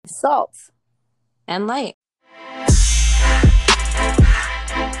Salt. and light.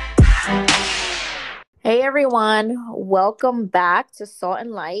 Hey everyone, welcome back to Salt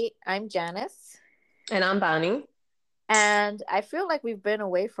and Light. I'm Janice, And I'm Bonnie. and I feel like we've been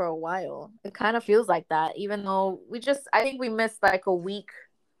away for a while. It kind of feels like that, even though I think we missed like a week.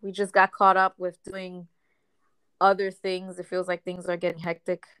 We just got caught up with doing other things. It feels like things are getting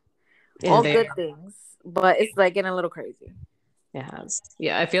hectic. And All there good things, but it's like getting a little crazy. it has.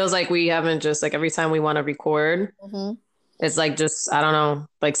 Yeah, it feels like we haven't just like every time we want to record, Mm-hmm. it's like just, I don't know,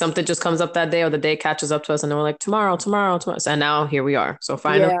 like something just comes up that day or the day catches up to us and then we're like, tomorrow, tomorrow, tomorrow. And now here we are. So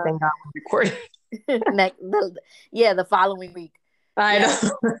finally, Yeah. thank God we recorded. The following week. I Yeah,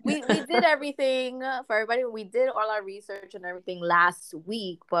 know. we did everything for everybody. We did all our research and everything last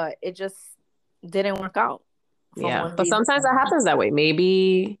week, but it just didn't work out from Yeah. one But reason. sometimes that happens that way.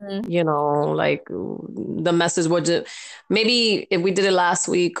 Maybe, Mhm. like the message would just, maybe if we did it last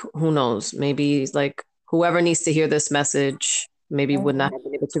week, who knows? Maybe like whoever needs to hear this message maybe would not Mhm. have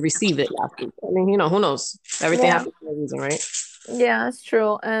been able to receive it last week. I mean, who knows? Everything Yeah, happens for a reason, right? yeah, it's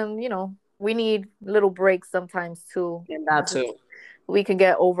true. And we need little breaks sometimes too. And that too. We can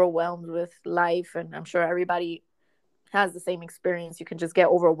get overwhelmed with life, and I'm sure everybody has the same experience. You can just get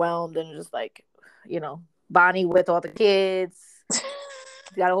overwhelmed and just like, you know, Bonnie with all the kids.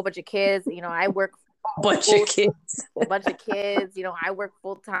 Got a whole bunch of kids. I work Bunch of full kids. bunch of kids. I work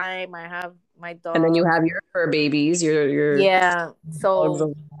full time. I have my And then you dog. have your fur babies, your Yeah. dogs.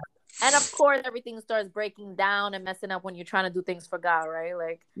 So, and of course, everything starts breaking down and messing up when you're trying to do things for God, right?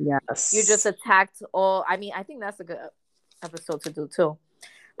 Like you just Yes. attacked all. I mean, I think that's a good episode to do too.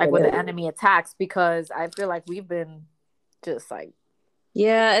 Like when It the is. enemy attacks, because I feel like we've been just like,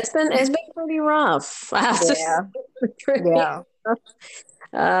 Yeah, it's been pretty rough. I have to say, yeah, it's pretty yeah.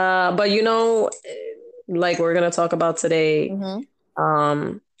 rough. But like we're gonna talk about today,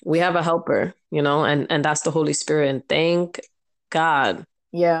 Hmm. we have a helper, and that's the Holy Spirit. And thank God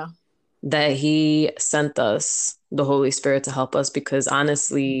Yeah. that He sent us the Holy Spirit to help us because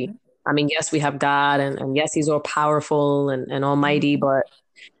honestly, Hmm. I mean, yes, we have God and yes, He's all powerful and almighty, Hmm. but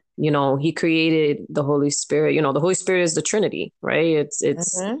He created the Holy Spirit. The Holy Spirit is the Trinity, right? It's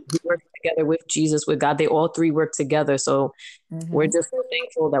Hmm. He works together with Jesus, with God. They all three work together. So we're Hmm. just so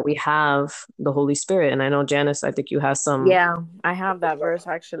thankful that we have the Holy Spirit. And I know Janice, I think you have some. Yeah, I have that verse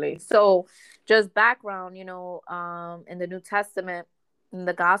actually. So, just background, in the New Testament, in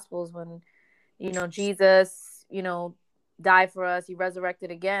the Gospels, when Jesus, died for us, he resurrected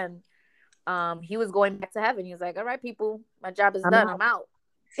again. He was going back to heaven. He was like, "All right, people, my job is I'm done. out. I'm out."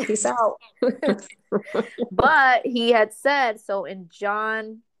 Peace out. But he had said so in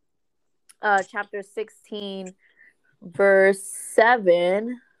John, chapter 16, verse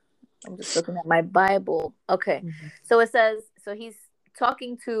 7. I'm just looking at my Bible. Okay. Mhm. So it says, so he's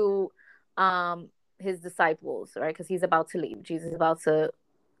talking to his disciples, right? Because he's about to leave. Jesus is about to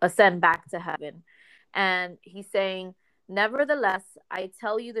ascend back to heaven. And he's saying, "Nevertheless, I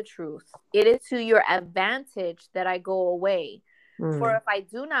tell you the truth. It is to your advantage that I go away. For Mm. if I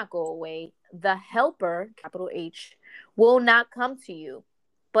do not go away, the helper, capital H, will not come to you.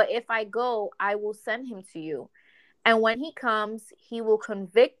 But if I go, I will send him to you. And when he comes, he will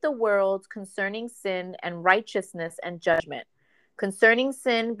convict the world concerning sin and righteousness and judgment. Concerning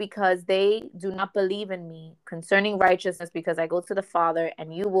sin, because they do not believe in me. Concerning righteousness, because I go to the Father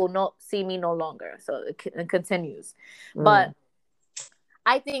and you will not see me no longer." So it continues. Mm. But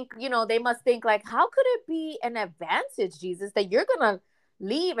I think, they must think like, how could it be an advantage, Jesus, that you're going to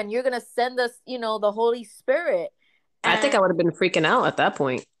leave and you're going to send us, the Holy Spirit? I think I And would have been freaking out at that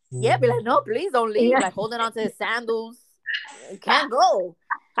point. yeah, be like, "No, please don't leave." Yeah. Like holding on to his sandals. Can't go,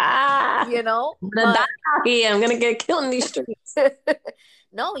 Ah, I'm gonna die But out here. I'm gonna get killed in these streets.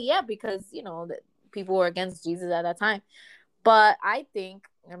 no, yeah, because, people were against Jesus at that time. But I think,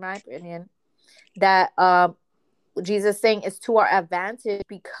 in my opinion, that Jesus saying is to our advantage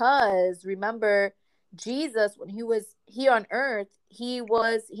because remember, Jesus, when he was here on earth, he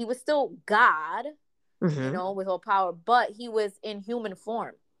was still God, Hmm. with all power, but he was in human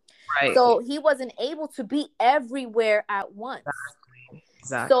form. Right. So he wasn't able to be everywhere at once.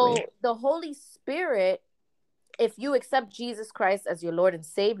 Exactly. So the Holy Spirit, if you accept Jesus Christ as your Lord and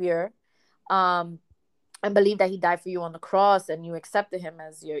Savior, um, and believe that he died for you on the cross and you accepted him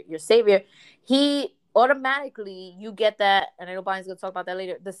as your Savior, he automatically, you get that, and I know Bonnie's going to talk about that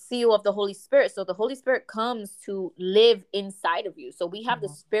later, the seal of the Holy Spirit. So the Holy Spirit comes to live inside of you. So we have the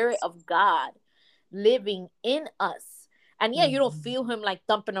Spirit of God living in us. And yeah, you don't Mhm. feel him like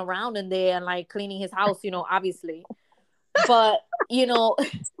thumping around in there and like cleaning his house, obviously. But,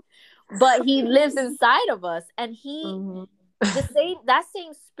 but he lives inside of us, and he Mhm. that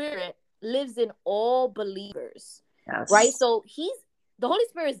same spirit lives in all believers, right? Yes. So the Holy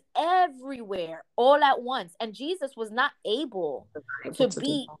Spirit is everywhere all at once, and Jesus was not able Able to to do.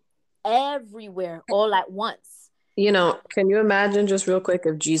 be everywhere all at once. Can you imagine just real quick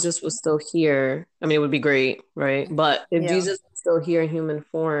if Jesus was still here? I mean, it would be great, right? But if Yeah. Jesus was still here in human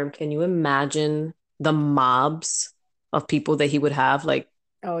form, can you imagine the mobs of people that he would have like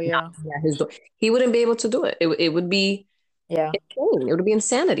Oh yeah. at his door? He wouldn't be able to do it. It would be Yeah. insane. It would be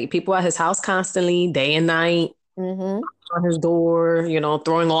insanity. People at his house constantly, day and night, Mm-hmm. on his door,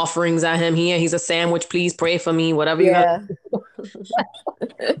 throwing offerings at him. He's a sandwich. Please pray for me. Whatever you got,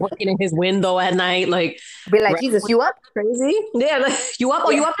 Yeah. working in his window at night, like, Be like, right? Jesus, you up? Crazy. Yeah, like, you up?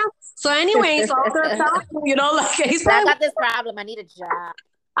 Oh, you Yeah. up now? So anyway, so after a time, like he's I probably, got this problem. I need a job.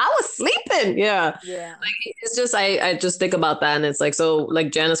 I was sleeping. Yeah. Yeah. Like it's just I just think about that and it's like so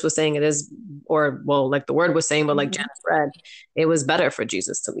like Janice was saying it is or well like the word was saying, but like Mm-hmm. Janice read, it was better for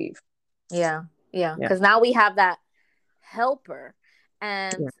Jesus to leave. Yeah. Yeah. Yeah. Because now we have that helper.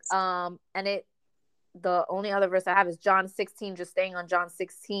 And Yes. the only other verse I have is John 16, just staying on John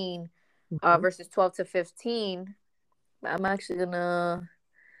 16, Mhm. verses 12 to 15. I'm actually gonna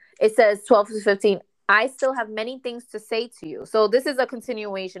it says 12 to 15. I still have many things to say to you. So this is a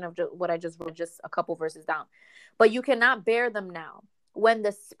continuation of what I just wrote, just a couple verses down. But you cannot bear them now. When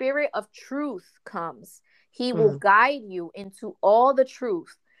the Spirit of truth comes, he will guide you into all the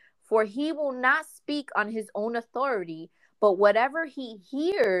truth. For he will not speak on his own authority, but whatever he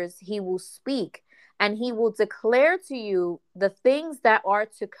hears, he will speak, and he will declare to you the things that are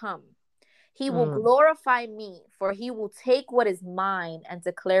to come. He will glorify me, for he will take what is mine and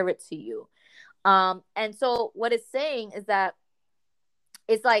declare it to you. And so what it's saying is that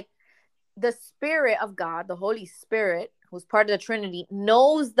it's like the Spirit of God, the Holy Spirit, who's part of the Trinity,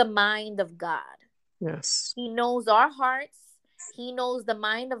 knows the mind of God. Yes. He knows our hearts. He knows the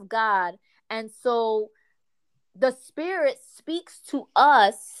mind of God. And so the Spirit speaks to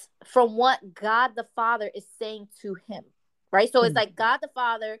us from what God the Father is saying to him, right? So it's like God the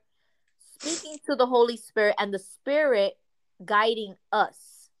Father speaking to the Holy Spirit and the Spirit guiding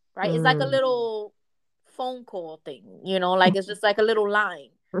us, right? It's like a little phone call thing, like it's just like a little line.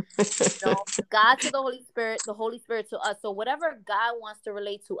 God to the Holy Spirit to us. So whatever God wants to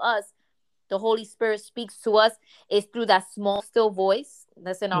relate to us, the Holy Spirit speaks to us is through that small, still voice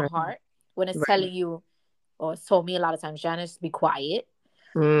that's in our Right. heart when it's Right. telling you, or it's told me a lot of times, Janice, be quiet.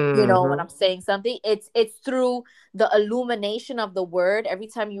 Mm-hmm. When I'm saying something, it's through the illumination of the word. Every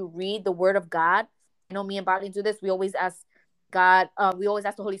time you read the word of God, me and Bonnie do this. We always ask God, we always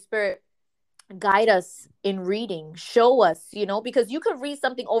ask the Holy Spirit, guide us in reading, show us, because you could read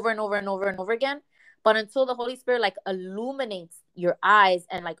something over and over and over and over again, but until the Holy Spirit like illuminates your eyes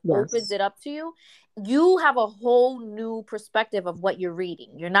and like opens it up to you, you have a whole new perspective of what you're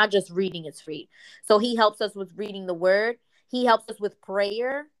reading. You're not just reading its read. So he helps us with reading the word. He helps us with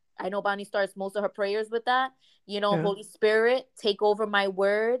prayer. I know Bonnie starts most of her prayers with that. Holy Spirit, take over my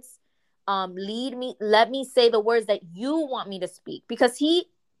words. Lead me. Let me say the words that you want me to speak, because he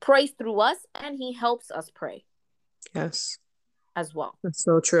prays through us and he helps us pray. Yes. As well. That's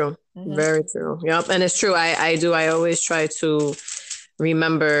so true. Very true. Yep. And it's true. I always try to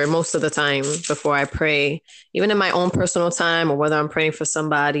remember most of the time before I pray, even in my own personal time or whether I'm praying for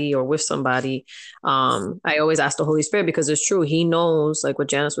somebody or with somebody. I always ask the Holy Spirit because it's true. He knows, like what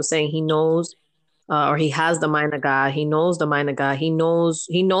Janice was saying, he knows or he has the mind of God. He knows the mind of God. He knows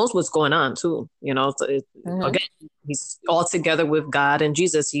what's going on too. So again, he's all together with God and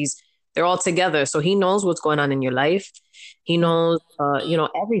Jesus. They're all together. So he knows what's going on in your life. He knows,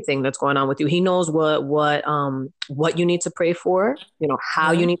 everything that's going on with you. He knows what you need to pray for,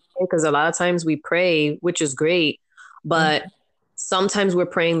 how you need to pray. Because a lot of times we pray, which is great, but sometimes we're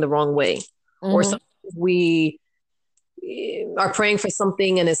praying the wrong way. Or sometimes we are praying for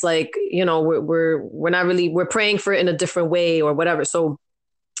something and it's like, we're not really, we're praying for it in a different way or whatever. So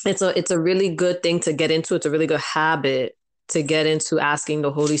it's a really good thing to get into. It's a really good habit to get into asking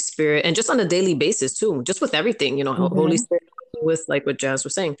the Holy Spirit, and just on a daily basis too, just with everything, Holy Spirit, with like what Jazz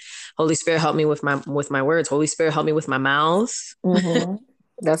was saying, Holy Spirit, help me with my words. Holy Spirit, help me with my mouth.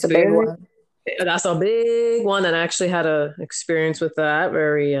 That's a big one. That's a big one, and I actually had a experience with that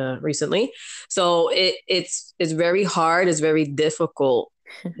very recently. So it's very hard. It's very difficult.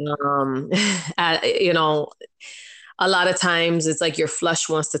 A lot of times it's like your flesh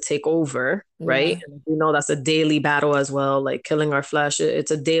wants to take over, right? And that's a daily battle as well, like killing our flesh.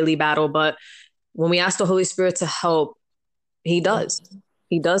 It's a daily battle, but when we ask the Holy Spirit to help, he does.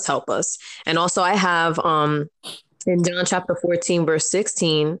 He does help us. And also I have in John chapter 14, verse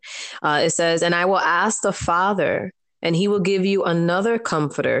 16, it says, and I will ask the Father, And he will give you another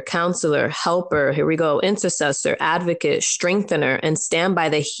comforter, counselor, helper, here we go, intercessor, advocate, strengthener, and standby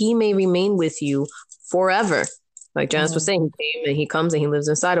that he may remain with you forever. Like Janice was saying, he came and he comes and he lives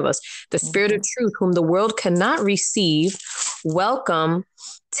inside of us. The Spirit of truth, whom the world cannot receive, welcome,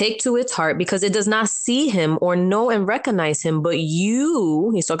 take to its heart, because it does not see him or know and recognize him. But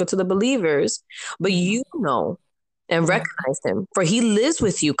you, he's talking to the believers, but you know and recognize him, for he lives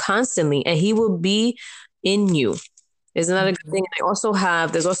with you constantly and he will be in you. Isn't that a good thing?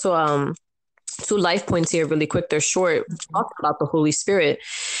 There's also 2 life points here really quick. They're short, talking about the Holy Spirit.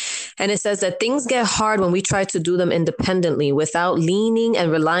 And it says that things get hard when we try to do them independently without leaning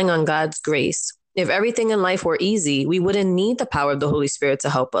and relying on God's grace. If everything in life were easy, we wouldn't need the power of the Holy Spirit to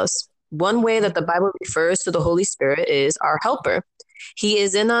help us. One way that the Bible refers to the Holy Spirit is our helper. He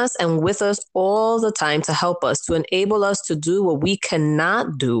is in us and with us all the time to help us, to enable us to do what we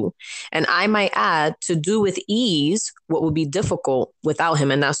cannot do. And I might add, to do with ease what would be difficult without him.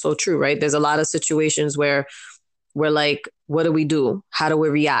 And that's so true, right? There's a lot of situations where we're like, what do we do? How do we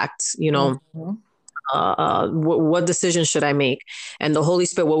react? You know, what decision should I make? And the Holy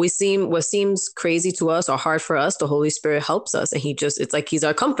Spirit, what seems crazy to us or hard for us, the Holy Spirit helps us. And it's like he's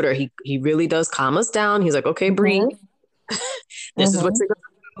our comforter. He really does calm us down. He's like, okay, breathe. This is what you're going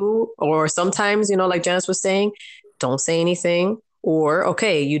to do. Or sometimes, like Janice was saying, don't say anything. Or,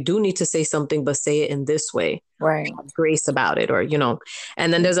 okay, you do need to say something, but say it in this way. Right. Have grace about it, or,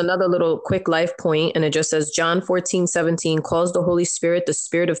 And then there's another little quick life point, and it just says, John 14:17 calls the Holy Spirit the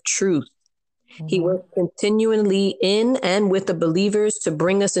Spirit of truth. He works continually in and with the believers to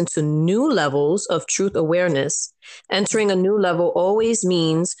bring us into new levels of truth awareness. Entering a new level always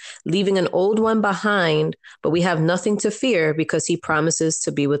means leaving an old one behind, but we have nothing to fear because he promises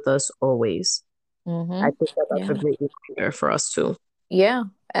to be with us always. I think that's a great reminder for us too. Yeah.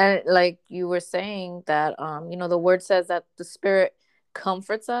 And like you were saying that, the word says that the Spirit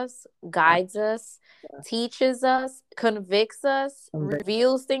comforts us, guides us, teaches us, convicts us,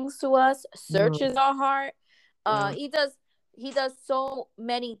 reveals things to us, searches our heart. He does so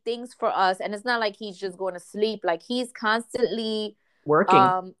many things for us, and it's not like he's just going to sleep. Like he's constantly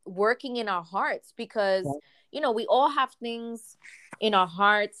working in our hearts, because we all have things in our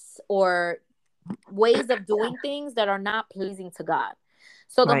hearts or ways of doing things that are not pleasing to God.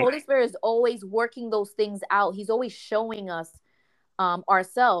 So the Holy Spirit is always working those things out. He's always showing us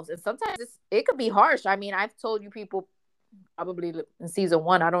ourselves, and sometimes it could be harsh. I mean, I've told you people probably in season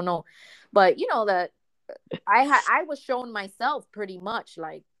 1, I don't know, but that I was showing myself pretty much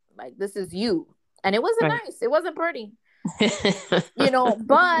like this is you, and it wasn't nice, it wasn't pretty,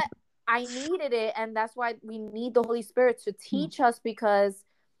 but I needed it, and that's why we need the Holy Spirit to teach us, because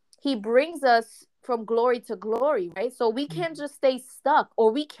he brings us from glory to glory, right? So we can't just stay stuck,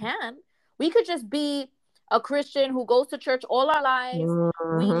 or we could just be a Christian who goes to church all our lives.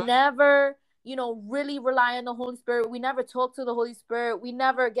 We never, really rely on the Holy Spirit. We never talk to the Holy Spirit. We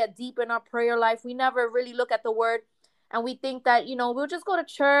never get deep in our prayer life. We never really look at the word. And we think that, we'll just go to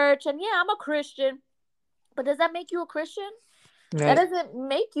church and I'm a Christian. But does that make you a Christian? Right. That doesn't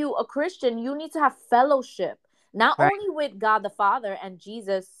make you a Christian. You need to have fellowship, not only with God the Father and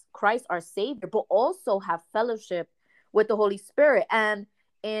Jesus Christ, our Savior, but also have fellowship with the Holy Spirit. And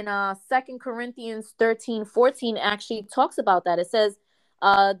in 2 Corinthians 13:14 actually talks about that. It says,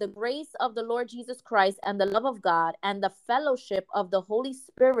 the grace of the Lord Jesus Christ and the love of God and the fellowship of the Holy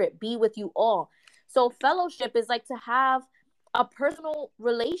Spirit be with you all. So fellowship is like to have a personal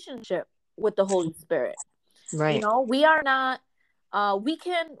relationship with the Holy Spirit. Right. We are not, we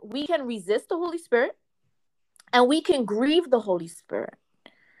can resist the Holy Spirit, and we can grieve the Holy Spirit.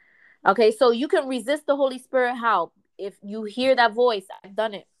 Okay, so you can resist the Holy Spirit. How? If you hear that voice, I've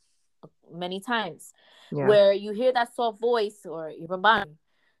done it many times, where you hear that soft voice, or even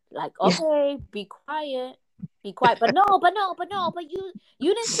like, okay, be quiet, but you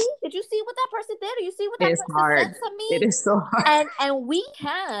didn't see? Did you see what that person did? Or you see what that person said to me? It is so hard. And we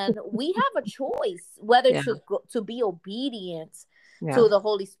have a choice whether to be obedient to the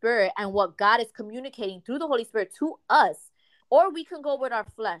Holy Spirit and what God is communicating through the Holy Spirit to us, or we can go with our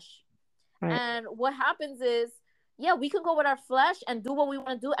flesh. Right. And what happens is, we can go with our flesh and do what we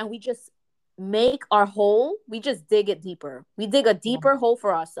want to do, and we just make our hole. We just dig it deeper. We dig a deeper hole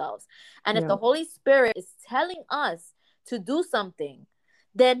for ourselves. And if the Holy Spirit is telling us to do something,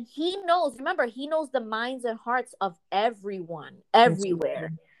 then he knows. Remember, he knows the minds and hearts of everyone,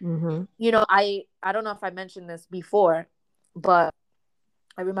 everywhere. Mm-hmm. I don't know if I mentioned this before, but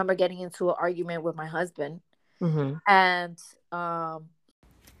I remember getting into an argument with my husband, and oh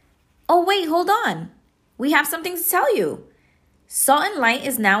wait, hold on. We have something to tell you. Salt and Light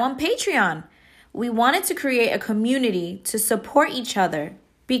is now on Patreon. We wanted to create a community to support each other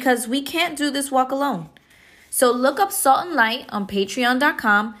because we can't do this walk alone. So look up Salt and Light on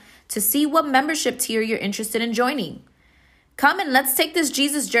patreon.com to see what membership tier you're interested in joining. Come and let's take this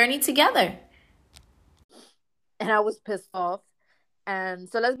Jesus journey together. And I was pissed off. And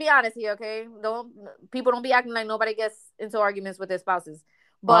so let's be honest here, okay? People don't be acting like nobody gets into arguments with their spouses.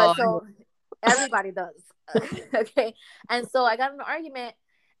 But everybody does. Okay. And so I got in an argument,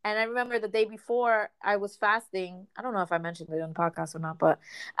 and I remember the day before I was fasting. I don't know if I mentioned it on the podcast or not, but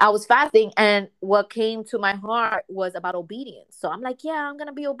I was fasting, and what came to my heart was about obedience. So I'm like, yeah, I'm going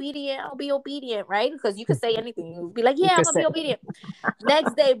to be obedient. I'll be obedient, right? Because you could say anything. You'll be like, yeah, I'm going to be obedient.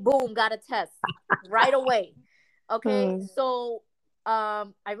 Next day, boom, got a test right away. Okay. So I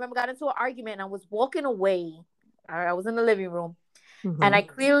remember got into an argument, and I was walking away. I was in the living room, and I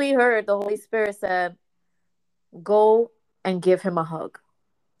clearly heard the Holy Spirit said, go and give him a hug.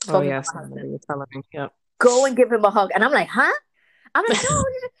 Oh, yes. You're telling me. Yep. Go and give him a hug. And I'm like, huh? I'm like,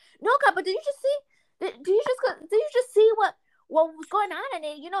 no, God, but did you just see? Did you just see what was going on? And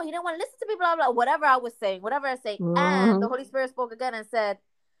he didn't want to listen to me, blah, blah, whatever I was saying, whatever I say. And the Holy Spirit spoke again and said,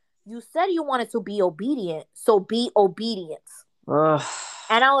 you said you wanted to be obedient, so be obedient. And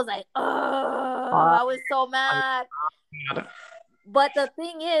I was like, I was so mad. But the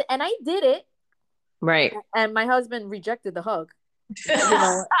thing is, and I did it. Right. And my husband rejected the hug.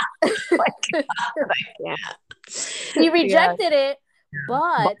 He rejected it,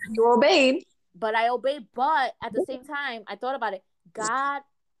 but you obeyed. But I obeyed. But at the same time, I thought about it. God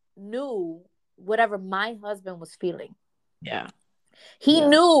knew whatever my husband was feeling. Yeah. He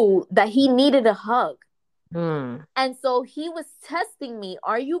knew that he needed a hug. And so he was testing me.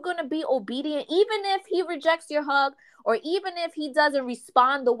 Are you going to be obedient even if he rejects your hug, or even if he doesn't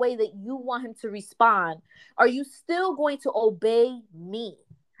respond the way that you want him to respond? Are you still going to obey me?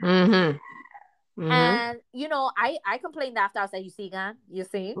 And I complained after. I said, you see, God, you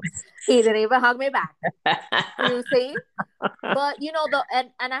see, he didn't even hug me back. You see? But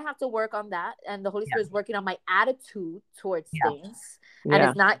and I have to work on that, and the Holy Spirit is working on my attitude towards things, and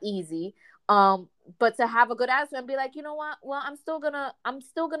it's not easy. But to have a good attitude and be like, you know what? Well, I'm still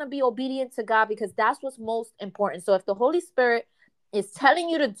gonna be obedient to God, because that's what's most important. So if the Holy Spirit is telling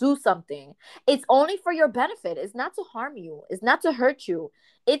you to do something, it's only for your benefit. It's not to harm you. It's not to hurt you.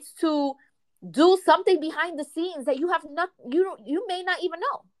 It's to do something behind the scenes that you may not even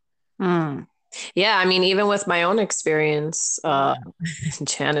know. Yeah, I mean, even with my own experience,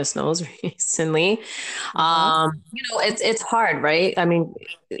 Janice knows recently, it's hard, right? I mean,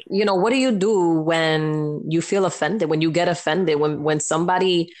 what do you do when you feel offended, when you get offended, when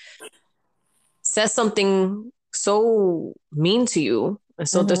somebody says something so mean to you and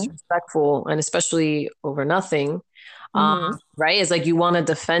so disrespectful, and especially over nothing, right? It's like you want to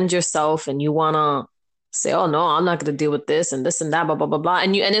defend yourself, and you want to say, oh no, I'm not going to deal with this and this and that, blah, blah, blah, blah.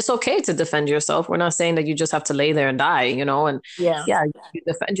 And it's okay to defend yourself. We're not saying that you just have to lay there and die, and you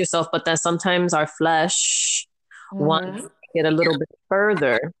defend yourself. But then sometimes our flesh wants to get a little bit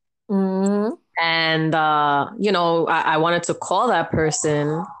further. And, I wanted to call that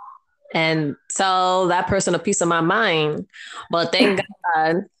person and tell that person a piece of my mind. But thank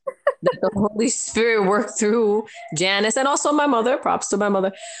God that the Holy Spirit worked through Janice, and also my mother, props to my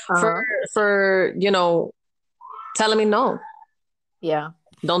mother, for telling me no. Yeah.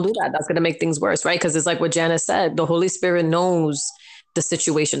 Don't do that. That's going to make things worse, right? Because it's like what Janice said, the Holy Spirit knows the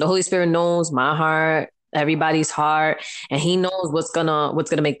situation. The Holy Spirit knows my heart, everybody's heart, and he knows what's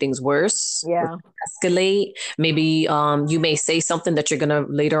gonna make things worse. Yeah. Escalate. Maybe you may say something that you're gonna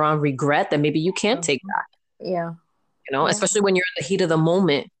later on regret, that maybe you can't take that. Yeah. Especially when you're in the heat of the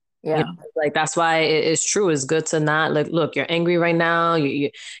moment. Yeah. Like that's why it's true. It's good to not look, you're angry right now. You're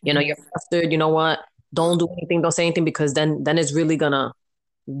frustrated. You know what? Don't do anything. Don't say anything, because then it's really gonna,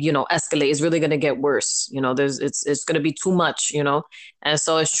 escalate. It's really gonna get worse. It's gonna be too much, And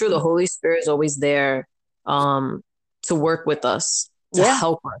so it's true. The Holy Spirit is always there to work with us, to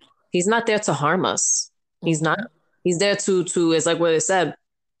help us. He's not there to harm us. He's not. He's there to it's like what it said,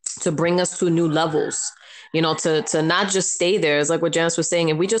 to bring us to new levels. To not just stay there. It's like what Janice was saying.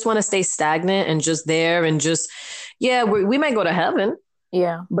 If we just want to stay stagnant and just there and just, we might go to heaven.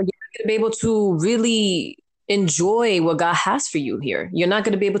 Yeah. But you're not going to be able to really enjoy what God has for you here. You're not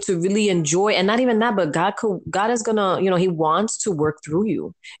going to be able to really enjoy, and not even that, but God is going to, he wants to work through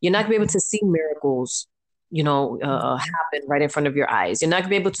you. You're not going to be able to see miracles, happen right in front of your eyes. You're not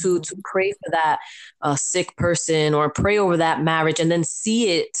gonna be able to pray for that sick person, or pray over that marriage and then see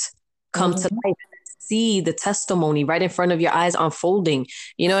it come to life, see the testimony right in front of your eyes unfolding.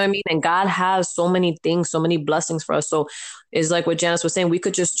 You know what I mean? And God has so many things, so many blessings for us. So it's like what Janice was saying, we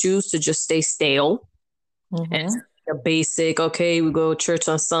could just choose to just stay stale. And a basic, okay, we go to church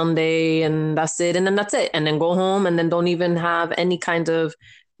on Sunday and that's it. And then that's it. And then go home and then don't even have any kind of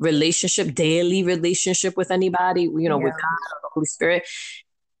relationship, daily relationship with anybody, you know, with God or the Holy Spirit.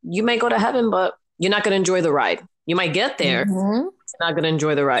 You may go to heaven, but you're not going to enjoy the ride. You might get there. You're not going to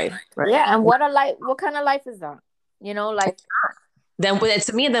enjoy the ride. Right? Yeah. And what kind of life is that? You know, like. Then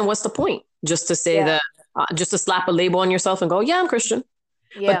to me, then what's the point? Just to say that, just to slap a label on yourself and go, yeah, I'm Christian.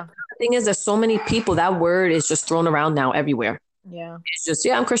 Yeah. But the thing is, there's so many people, that word is just thrown around now everywhere. Yeah. It's just,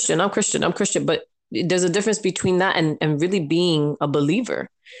 yeah, I'm Christian. But there's a difference between that and really being a believer.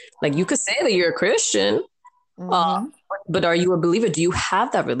 Like, you could say that you're a Christian, but are you a believer? Do you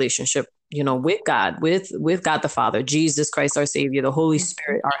have that relationship, you know, with God, with God the Father, Jesus Christ, our Savior, the Holy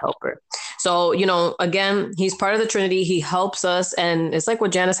Spirit, our helper? So, you know, again, he's part of the Trinity. He helps us. And it's like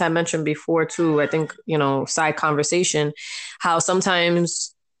what Janice had mentioned before too, I think, you know, side conversation, how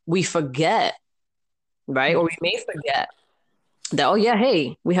sometimes we forget, right? Or we may forget that, oh yeah,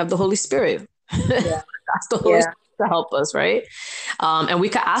 hey, we have the Holy Spirit. That's the Holy Spirit to help us, right? And we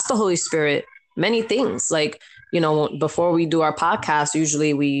could ask the Holy Spirit many things. Like, you know, before we do our podcast,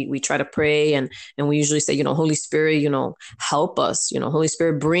 usually we try to pray and we usually say, you know, Holy Spirit, you know, help us, you know, Holy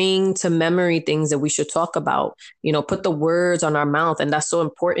Spirit, bring to memory things that we should talk about, you know, put the words on our mouth. And that's so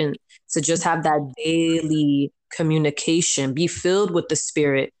important, to just have that daily communication, be filled with the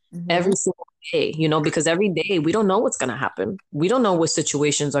Spirit every single day, you know, because every day we don't know what's going to happen. We don't know what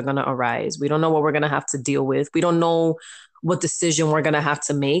situations are going to arise. We don't know what we're going to have to deal with. We don't know what decision we're going to have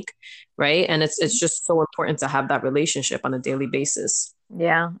to make. Right. And it's just so important to have that relationship on a daily basis.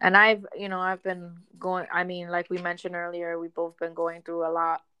 Yeah. And I've been going, I mean, like we mentioned earlier, we've both been going through a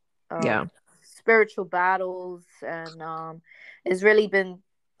lot of spiritual battles, and it's really been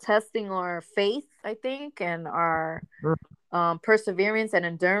testing our faith, I think, and our perseverance and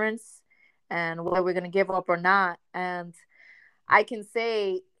endurance, and whether we're going to give up or not. And I can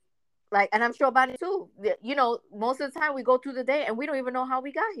say, like, and I'm sure about it too, you know, most of the time we go through the day and we don't even know how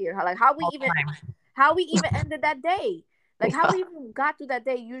we got here. How we even ended that day. Like, how we even got through that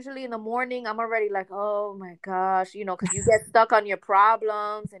day. Usually in the morning, I'm already like, oh my gosh, you know, because you get stuck on your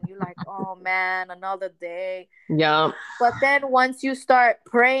problems and you're like, oh man, another day. Yeah. But then once you start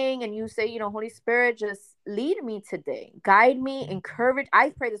praying and you say, you know, Holy Spirit, just lead me today, guide me, encourage.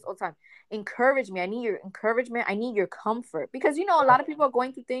 I pray this all the time. Encourage me. I need your encouragement. I need your comfort, because, you know, a lot of people are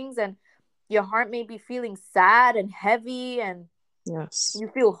going through things and your heart may be feeling sad and heavy and you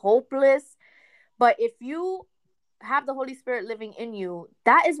feel hopeless. But if you have the Holy Spirit living in you,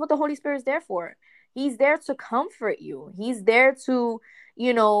 that is what the Holy Spirit is there for. He's there to comfort you. He's there to,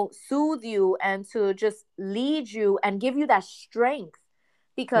 you know, soothe you and to just lead you and give you that strength.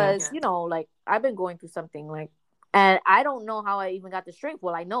 Because, you know, like, I've been going through something, like, and I don't know how I even got the strength.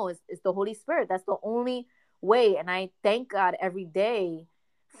 Well, I know it's the Holy Spirit. That's the only way. And I thank God every day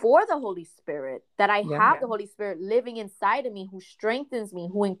for the Holy Spirit, that I have the Holy Spirit living inside of me, who strengthens me,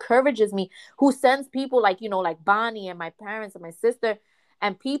 who encourages me, who sends people like, you know, like Bonnie and my parents and my sister,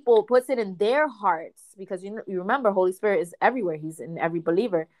 and people, puts it in their hearts, because you remember, Holy Spirit is everywhere. He's in every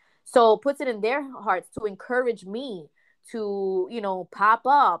believer. So puts it in their hearts to encourage me to, you know, pop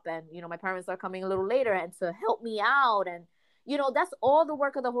up. And, you know, my parents are coming a little later, and to help me out. And, you know, that's all the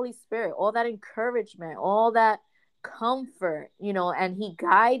work of the Holy Spirit, all that encouragement, all that comfort, you know, and he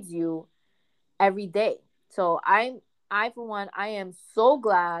guides you every day. So I for one, I am so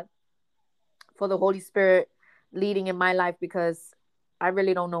glad for the Holy Spirit leading in my life, because I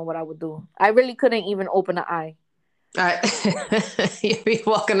really don't know what I would do. I really couldn't even open an eye. You'd be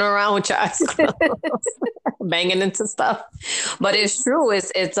walking around with your eyes closed, banging into stuff. But it's true.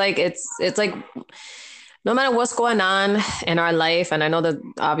 It's like no matter what's going on in our life, and I know that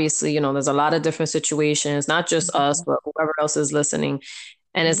obviously, you know, there's a lot of different situations, not just us, but whoever else is listening.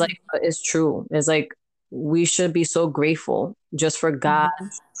 And it's like, it's true. It's like, we should be so grateful just for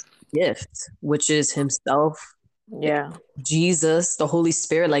God's gift, which is himself. Yeah. Jesus, the Holy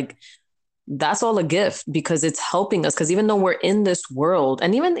Spirit, like, that's all a gift, because it's helping us. Because even though we're in this world,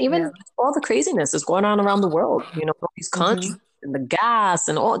 and even all the craziness is going on around the world, you know, all these countries and the gas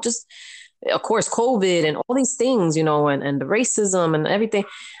and all, just, of course, COVID and all these things, you know, and the racism and everything,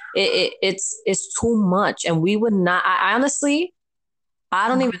 it's too much. And we would not, I honestly, I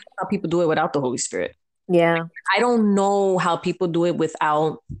don't even know how people do it without the Holy Spirit. Yeah. I don't know how people do it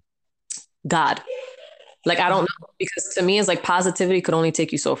without God. Like, I don't know, because to me, it's like positivity could only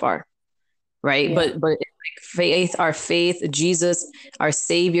take you so far. right? Yeah. But it's like faith, our faith, Jesus, our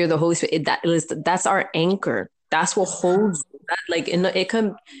Savior, the Holy Spirit, that's our anchor. That's what holds that. Like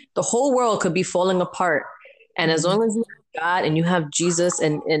the whole world could be falling apart, and as long as you have God and you have Jesus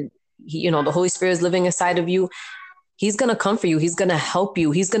and he, the Holy Spirit is living inside of you, He's gonna come for you. He's gonna help you.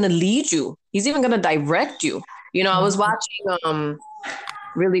 He's gonna lead you. He's even gonna direct you. I was watching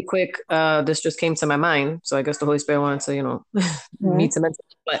really quick. This just came to my mind, so I guess the Holy Spirit wanted to me to mention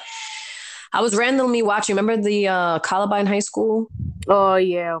it. But I was randomly watching. Remember the Columbine High School? Oh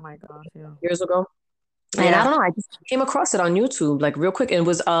yeah. Oh my gosh. Yeah. Years ago. And I don't know, I just came across it on YouTube, like real quick. It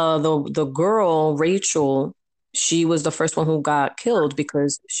was the girl, Rachel, she was the first one who got killed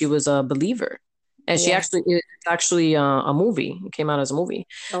because she was a believer. And it's actually a movie. It came out as a movie.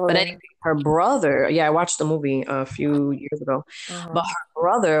 Oh, but yeah. anyway, her brother, I watched the movie a few years ago. But her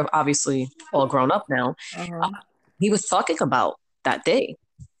brother, obviously all grown up now, he was talking about that day.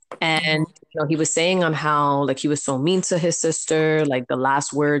 And he was saying on how like he was so mean to his sister, like the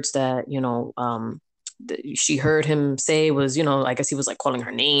last words that she heard him say was, I guess he was like calling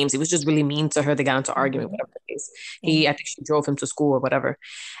her names. He was just really mean to her. They got into argument, whatever the case. I think she drove him to school or whatever.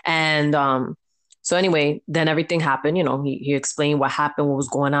 And so anyway, then everything happened. He explained what happened, what was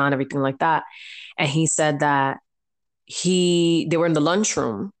going on, everything like that. And he said that they were in the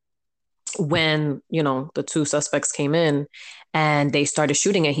lunchroom when the two suspects came in and they started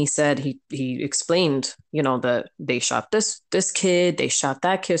shooting. And he said he explained that they shot this kid, they shot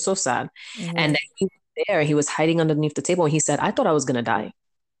that kid, so sad. And then he was hiding underneath the table and he said, I thought I was gonna die.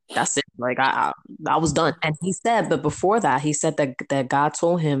 That's it. Like I was done. And he said, but before that, he said that God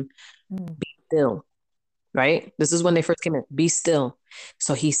told him, be still. Right? This is when they first came in. Be still.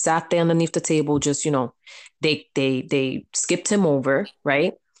 So he sat there underneath the table, just they skipped him over,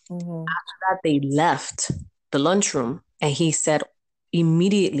 right? After that, they left the lunchroom, and he said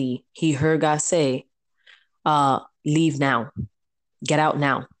immediately he heard God say, leave now, get out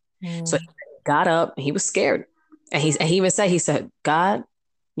now. So he got up, and he was scared, and he even said, God,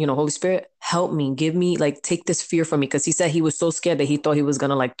 Holy Spirit, help me, give me, like, take this fear from me. Because he said he was so scared that he thought he was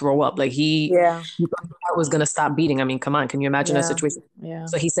gonna like throw up. Like he thought his heart was gonna stop beating. I mean, come on, can you imagine that situation? Yeah.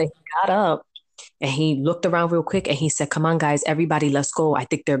 So he said he got up and he looked around real quick and he said, come on, guys, everybody, let's go. I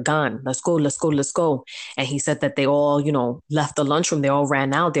think they're gone. Let's go, let's go, let's go. And he said that they all, left the lunchroom. They all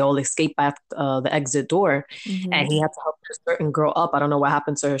ran out. They all escaped back the exit door. And he had to help a certain girl up. I don't know what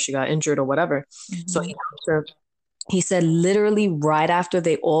happened to her. She got injured or whatever. So he helped her. He said literally right after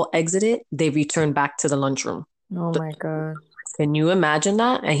they all exited, they returned back to the lunchroom. Oh my God. Can you imagine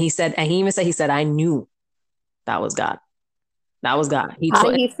that? And he even said, I knew that was God. That was God. How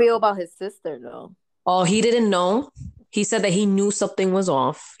did he feel about his sister though? Oh, he didn't know. He said that he knew something was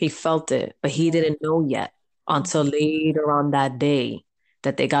off. He felt it, but he didn't know yet until later on that day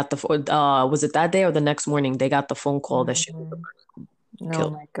that they got was it that day or the next morning? They got the phone call that she was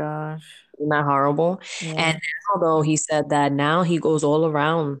killed. Oh my gosh. Isn't that horrible? Yeah. And now, though, he said that now he goes all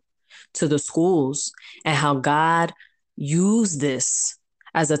around to the schools and how God used this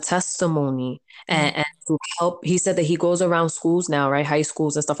as a testimony and to help. He said that he goes around schools now, right? High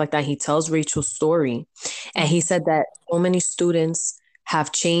schools and stuff like that. He tells Rachel's story. And he said that so many students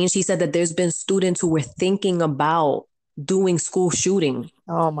have changed. He said that there's been students who were thinking about doing school shooting.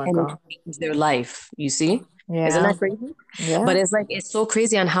 Oh my God. It changed their life, you see? Yeah. Isn't that crazy? Yeah. But it's so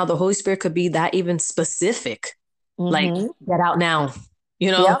crazy on how the Holy Spirit could be that even specific. Like, get out now,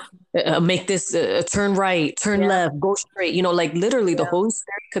 make this turn right, turn left, go straight, like literally the Holy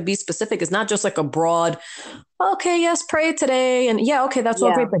Spirit could be specific. It's not just like a broad, okay, yes, pray today. And okay, that's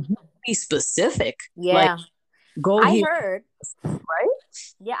all great, but he could be specific. Yeah. Like, go here. I heard, right?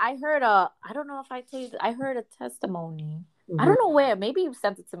 Yeah, I heard I don't know if I tell you, I heard a testimony. I don't know where. Maybe you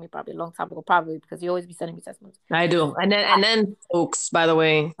sent it to me probably a long time ago, probably because you always be sending me testimonies. I do. And then folks, by the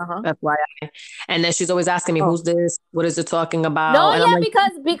way, FYI. And then she's always asking me, who's this? What is it talking about? No, and yeah,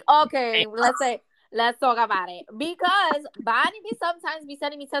 like, okay, let's talk about it. Because Bonnie sometimes be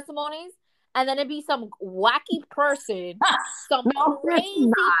sending me testimonies and then it be some wacky person, some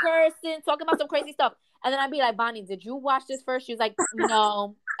crazy person talking about some crazy stuff. And then I'd be like, Bonnie, did you watch this first? She was like,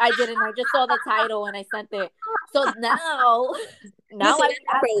 no, I didn't. I just saw the title and I sent it. So now Listen,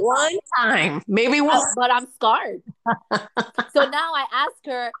 one time, maybe once. But I'm scarred. So now I ask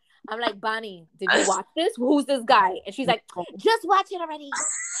her, I'm like, Bonnie, did you watch this? Who's this guy? And she's like, just watch it already.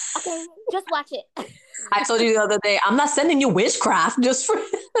 Okay, just watch it. I told you the other day, I'm not sending you witchcraft just for.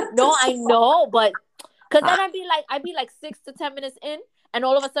 No, I know, but because then I'd be like 6 to 10 minutes in. And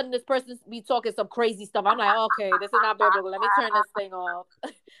all of a sudden, this person be talking some crazy stuff. I'm like, okay, this is not biblical. Let me turn this thing off.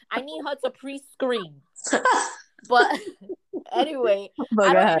 I need her to pre-screen. But Anyway, But I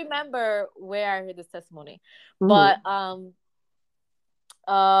go don't ahead. remember where I heard this testimony, Mhm.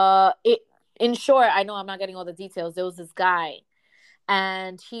 but it in short, I know I'm not getting all the details. There was this guy,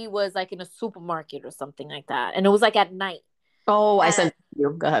 and he was like in a supermarket or something like that, and it was like at night. Oh, I And sent it to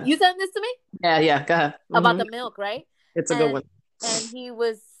you. Go ahead. you sent this to me Yeah, go ahead. about the milk, right? It's a good one. And he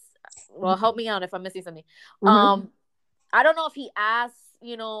was, well, help me out if I'm missing something. Mhm. I don't know if he asked,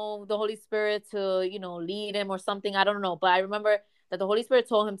 the Holy Spirit to, lead him or something. I don't know, but I remember that the Holy Spirit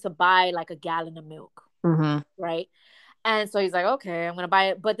told him to buy like a gallon of milk, right? And so he's like, okay, I'm gonna buy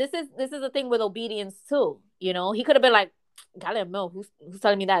it. But this is the thing with obedience too. He could have been like, gallon of milk. Who's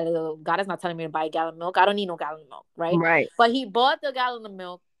telling me that? God is not telling me to buy a gallon of milk. I don't need no gallon of milk, right? Right. But he bought the gallon of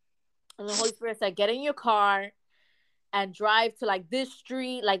milk, and the Holy Spirit said, get in your car and drive to like this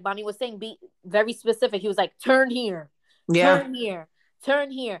street. Like Bonnie was saying, be very specific. He was like, turn here, turn here,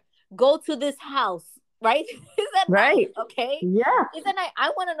 turn here, go to this house. Right? Is that right? Nice? Okay. Yeah. Is that nice? I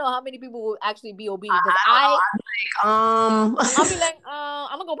want to know how many people will actually be obedient. Because I'll be like,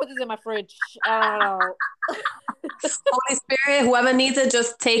 I'm gonna go put this in my fridge. Holy Spirit, whoever needs it,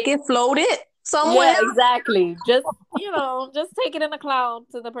 just take it, float it somewhere. Yeah, exactly. Just just take it in the cloud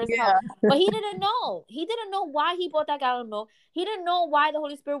to the person's house. But he didn't know. He didn't know why he bought that gallon of milk. He didn't know why the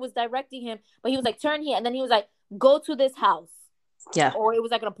Holy Spirit was directing him. But he was like, turn here, and then he was like, go to this house. Yeah. Or it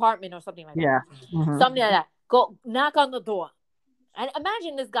was like an apartment or something like that. Yeah. Something like that. Go knock on the door. And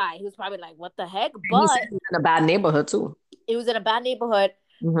imagine this guy. He was probably like, what the heck? But he was in a bad neighborhood too. It was in a bad neighborhood.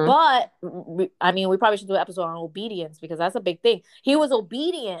 But I mean, we probably should do an episode on obedience, because that's a big thing. He was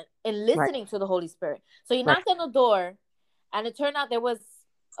obedient in listening to the Holy Spirit. So he knocked on the door, and it turned out there was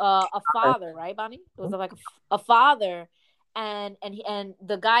a father, right, Bonnie? It was like a father, and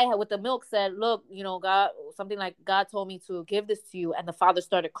the guy with the milk said, "Look, God, something like God told me to give this to you," and the father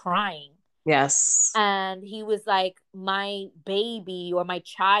started crying. Yes. And he was like, "My baby or my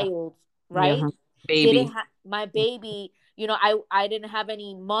child, right? Yeah. Baby. My baby." I didn't have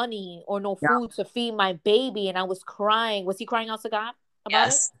any money or no food to feed my baby, and I was crying. Was he crying out to God about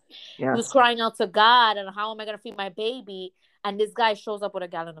it? He was crying out to God, and how am I going to feed my baby? And this guy shows up with a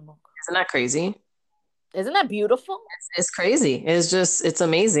gallon of milk. Isn't that crazy? Isn't that beautiful? It's crazy. It's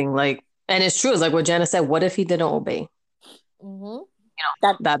amazing. Like, and it's true. It's like what Jana said. What if he didn't obey?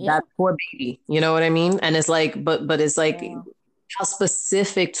 That poor baby. You know what I mean? And it's like, but it's like how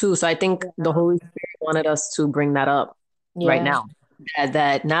specific too. So I think the Holy Spirit wanted us to bring that up. Right now,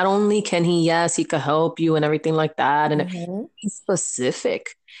 that not only can he could help you and everything like that, and he's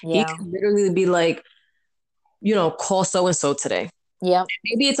specific. He can literally be like, call so and so today. Yeah,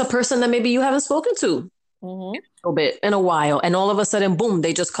 maybe it's a person that maybe you haven't spoken to in a while, and all of a sudden, boom,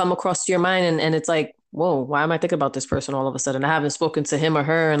 they just come across to your mind, and it's like, whoa, why am I thinking about this person all of a sudden? I haven't spoken to him or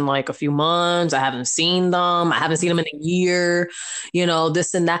her in like a few months. I haven't seen them. I haven't seen them in a year.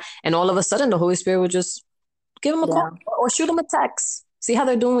 This and that, and all of a sudden, the Holy Spirit would just give them a call or shoot them a text. See how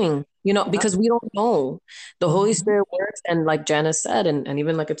they're doing, because we don't know. The Holy Spirit works. And like Janice said, and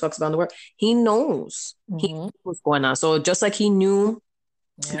even like it talks about in the word, he knows. He knows what's going on. So just like he knew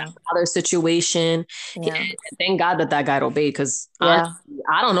that other situation, thank God that guy obeyed. Because honestly,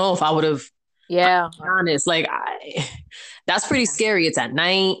 I don't know if I would have, honest, like that's pretty scary. It's at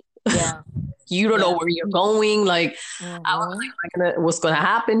night. Yeah. You don't know where you're going. Like, I was like, what's going to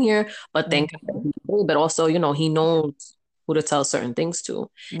happen here? But thank God. But also, he knows who to tell certain things to.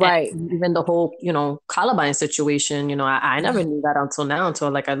 Right. And even the whole, Columbine situation, I never knew that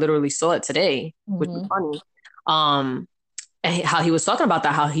until like I literally saw it today, which was funny. And how he was talking about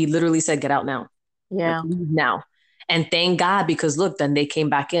that, how he literally said, get out now. Yeah. Like, leave now. And thank God, because look, then they came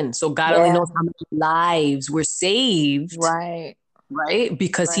back in. So God only knows how many lives were saved. Right?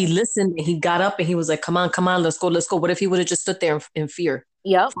 Because he listened and he got up and he was like, come on, let's go. What if he would have just stood there in fear?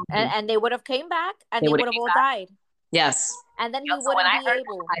 Yep. And they would have came back and they would have all died. Yes. And then he wouldn't be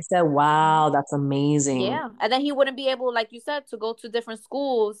able. I said, wow, that's amazing. Yeah. And then he wouldn't be able, like you said, to go to different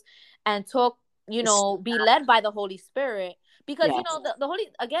schools and talk, be led by the Holy Spirit. Because, the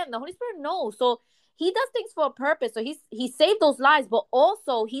Holy Spirit knows. So he does things for a purpose. So he saved those lives, but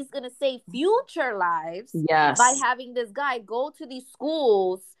also he's going to save future lives by having this guy go to these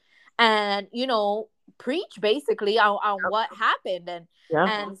schools and, preach basically on what happened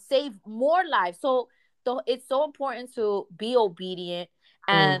and save more lives. So it's so important to be obedient.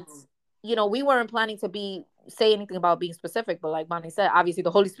 And, we weren't planning to say anything about being specific, but like Bonnie said, obviously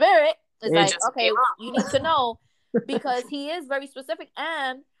the Holy Spirit is like, okay, you need to know, because he is very specific.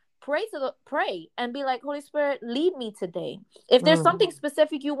 And pray and be like, Holy Spirit, lead me today. If there's something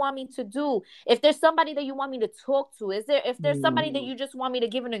specific you want me to do, if there's somebody that you want me to talk to, if there's somebody that you just want me to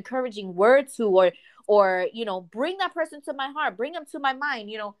give an encouraging word to, or bring that person to my heart, bring them to my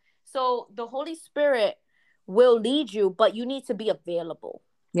mind, so the Holy Spirit will lead you, but you need to be available.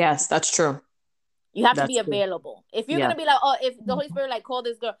 Yes, that's true. You have to be available. If you're gonna be like, oh, if the Holy Spirit like call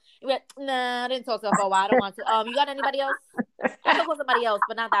this girl, you be like, nah, I didn't talk to her for a while. I don't want to. You got anybody else? I can call somebody else,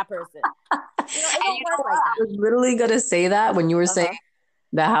 but not that person. It don't work like that. I was literally gonna say that when you were saying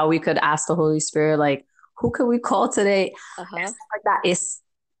that, how we could ask the Holy Spirit, like, who could we call today? Like that.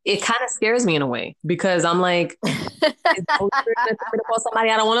 It kind of scares me in a way, because I'm like, is the Holy Spirit gonna tell me to call somebody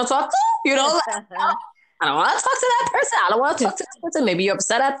I don't want to talk to? Like, I don't want to talk to that person. I don't want to talk to that person. Maybe you're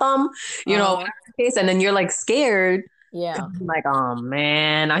upset at them, whatever the case. And then you're like scared. Yeah. I'm like, oh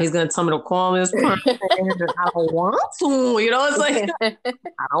man, now he's going to tell me to call this person. I don't want to, it's like, I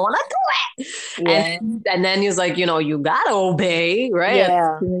don't want to do it. Yeah. And then he's like, you got to obey, right?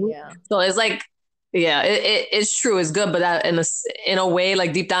 Yeah. So it's like, yeah, it's true. It's good. But that in a way,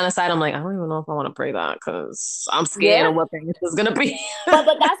 like deep down inside, I'm like, I don't even know if I want to pray that, because I'm scared of what this is going to be.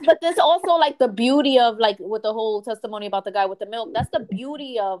 but there's also like the beauty of, like, with the whole testimony about the guy with the milk. That's the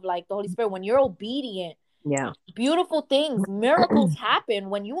beauty of, like, the Holy Spirit. When you're obedient, beautiful things, miracles happen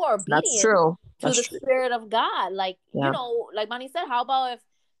when you are obedient to the Spirit of God. Like, like Manny said, how about if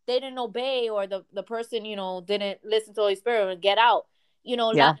they didn't obey, or the person, didn't listen to the Holy Spirit and get out,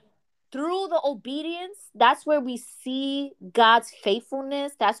 through the obedience, that's where we see God's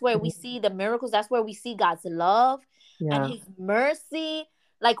faithfulness. That's where we see the miracles. That's where we see God's love and his mercy.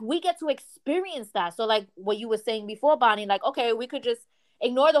 Like, we get to experience that. So, like what you were saying before, Bonnie, like, okay, we could just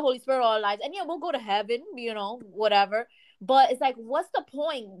ignore the Holy Spirit all our lives, and we'll go to heaven, whatever. But it's like, what's the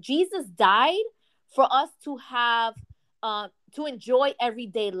point? Jesus died for us to have, to enjoy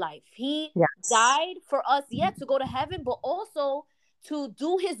everyday life. He died for us, to go to heaven, but also to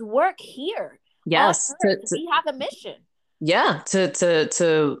do his work here. Yes. We have a mission. Yeah.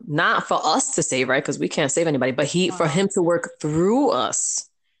 To not for us to save, right? Because we can't save anybody, but for him to work through us.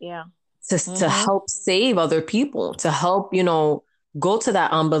 Yeah. To help save other people, to help, go to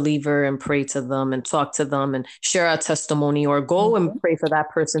that unbeliever and pray to them and talk to them and share a testimony, or go and pray for that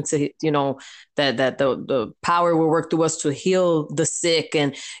person to, that the power will work through us to heal the sick,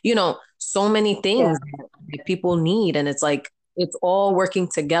 and, so many things that people need. And it's like, it's all working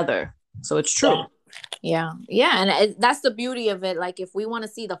together. So it's true. Yeah. And that's the beauty of it. Like, if we want to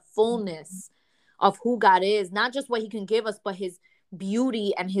see the fullness of who God is, not just what he can give us, but his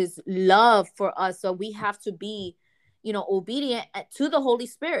beauty and his love for us. So we have to be, obedient to the Holy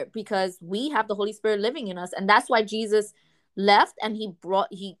Spirit, because we have the Holy Spirit living in us. And that's why Jesus left, and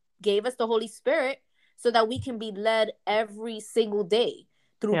he gave us the Holy Spirit, so that we can be led every single day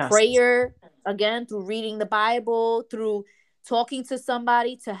through prayer, again, through reading the Bible, through talking to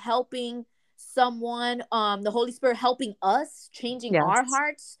somebody, to helping someone, the Holy Spirit helping us, changing our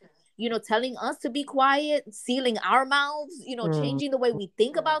hearts, telling us to be quiet, sealing our mouths, changing the way we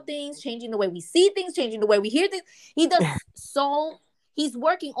think about things, changing the way we see things, changing the way we hear things. He does he's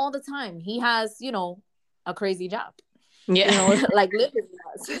working all the time. He has, a crazy job. Like living with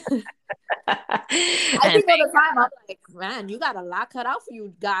us. I think all the time I'm like, man, you got a lot cut out for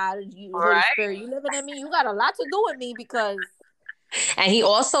you, God. Holy Spirit, you living in me. You got a lot to do with me, because. And he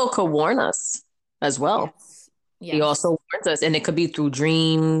also could warn us as well. Yes. He also warns us, and it could be through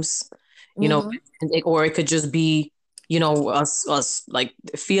dreams, or it could just be, us like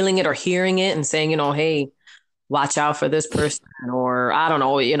feeling it or hearing it and saying, hey, watch out for this person, or I don't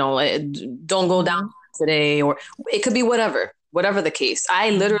know, don't go down today, or it could be whatever the case.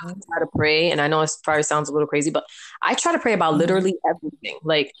 I literally try to pray, and I know it probably sounds a little crazy, but I try to pray about literally everything,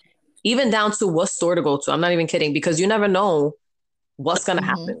 like even down to what store to go to. I'm not even kidding, because you never know what's going to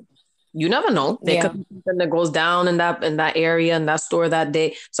happen. You never know. There could be something that goes down in that area, in that store that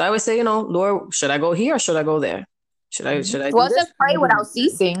day. So I always say, Lord, should I go here or should I go there? Should I well, it says pray without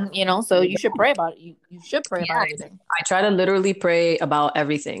ceasing, so you should pray about it. You should pray about everything. I try to literally pray about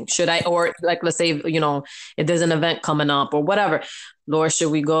everything. Should I, or like, let's say, if there's an event coming up or whatever, Lord,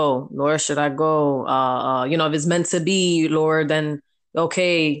 should we go? Lord, should I go? If it's meant to be, Lord, then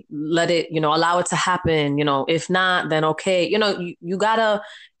okay, let it, allow it to happen. If not, then okay. You gotta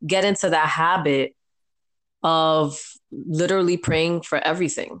get into that habit of literally praying for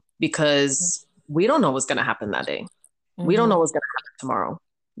everything, because we don't know what's going to happen that day. We don't know what's going to happen tomorrow.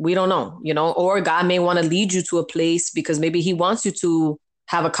 We don't know, or God may want to lead you to a place because maybe he wants you to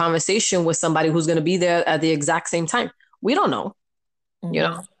have a conversation with somebody who's going to be there at the exact same time. We don't know,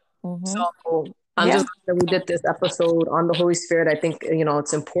 So I'm just glad that we did this episode on the Holy Spirit. I think,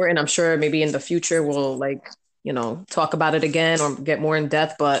 it's important. I'm sure maybe in the future we'll talk about it again or get more in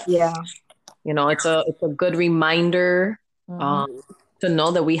depth, but Yeah. It's a good reminder Mm-hmm. to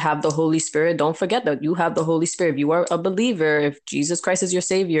know that we have the Holy Spirit. Don't forget that you have the Holy Spirit. If you are a believer, if Jesus Christ is your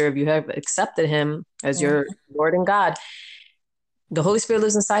Savior, if you have accepted Him as your Lord and God, the Holy Spirit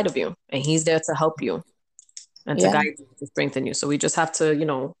lives inside of you, and He's there to help you and to guide you, to strengthen you. So we just have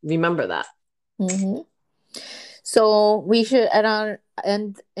to, remember that. Mm-hmm. So we should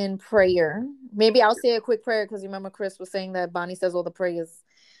end in prayer. Maybe I'll say a quick prayer because remember Chris was saying that Bonnie says all the prayers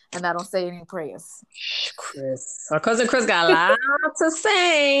and I don't say any prayers. Chris, our cousin Chris got a lot to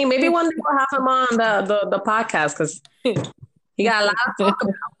say. Maybe one day we'll have him on the podcast because he got a lot to talk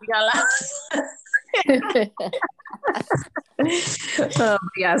about. We got a lot.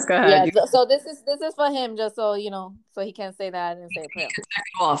 Yes, go ahead. Yeah, so this is for him, just so so he can't say that and say a prayer.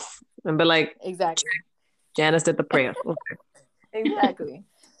 Off and be like, exactly. Janice did the prayer. Okay. Exactly.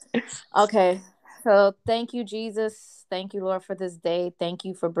 Okay. So thank you, Jesus. Thank you, Lord, for this day. Thank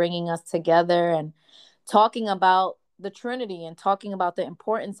you for bringing us together and talking about the Trinity and talking about the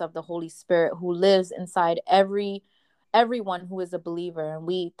importance of the Holy Spirit who lives inside everyone who is a believer. And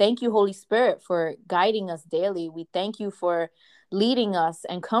we thank you, Holy Spirit, for guiding us daily. We thank you for leading us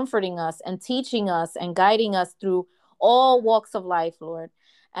and comforting us and teaching us and guiding us through all walks of life, Lord.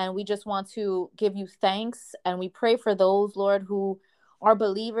 And we just want to give you thanks. And we pray for those, Lord, who are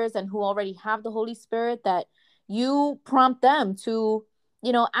believers and who already have the Holy Spirit, that you prompt them to,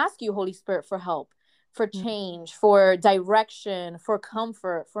 ask you, Holy Spirit, for help, for change, for direction, for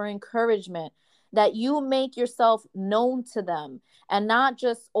comfort, for encouragement, that you make yourself known to them and not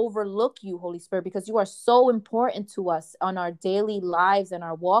just overlook you, Holy Spirit, because you are so important to us on our daily lives and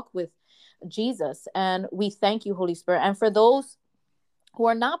our walk with Jesus. And we thank you, Holy Spirit. And for those who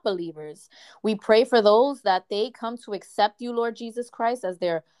are not believers, we pray for those that they come to accept you, Lord Jesus Christ, as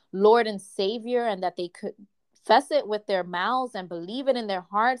their Lord and Savior, and that they confess it with their mouths and believe it in their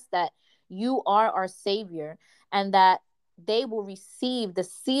hearts that you are our Savior, and that they will receive the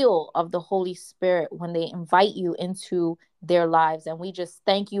seal of the Holy Spirit when they invite you into their lives. And we just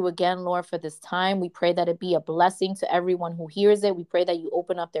thank you again, Lord, for this time. We pray that it be a blessing to everyone who hears it. We pray that you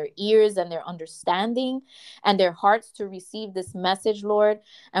open up their ears and their understanding and their hearts to receive this message, Lord.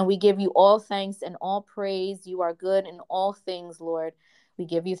 And we give you all thanks and all praise. You are good in all things, Lord. We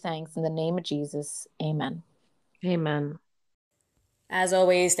give you thanks in the name of Jesus. Amen. Amen. As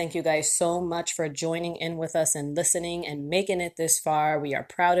always, thank you guys so much for joining in with us and listening and making it this far. We are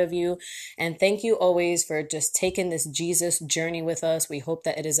proud of you. And thank you always for just taking this Jesus journey with us. We hope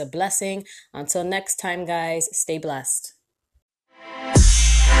that it is a blessing. Until next time, guys, stay blessed.